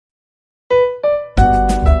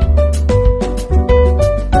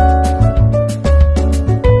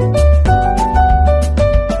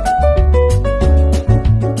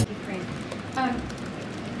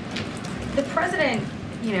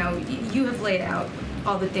laid out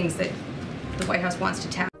all the things that the White House wants to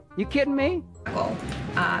tackle. You kidding me?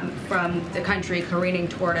 From the country careening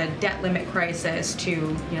toward a debt limit crisis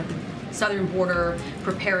to, the southern border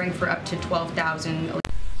preparing for up to 12,000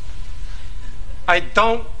 I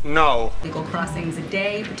don't know. illegal crossings a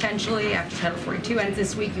day, potentially. After Title 42 ends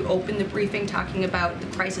this week, you open the briefing talking about the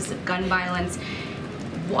crisis of gun violence.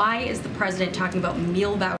 Why is the president talking about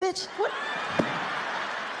meal vouchers? What?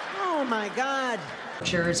 Oh my God.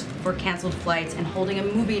 For canceled flights and holding a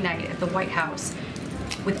movie night at the White House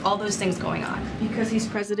with all those things going on? Because he's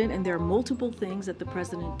president and there are multiple things that the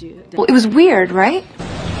president does. Well, it was weird, right?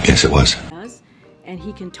 Yes, it was. And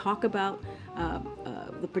he can talk about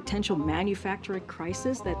the potential manufacturing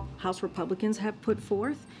crisis that House Republicans have put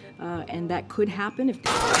forth, and that could happen if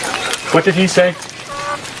What did he say?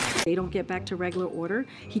 they don't get back to regular order.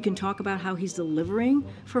 He can talk about how he's delivering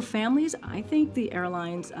for families. I think the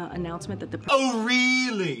airline's announcement that the Oh,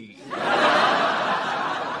 really?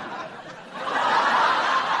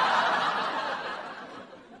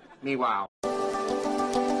 Me wow.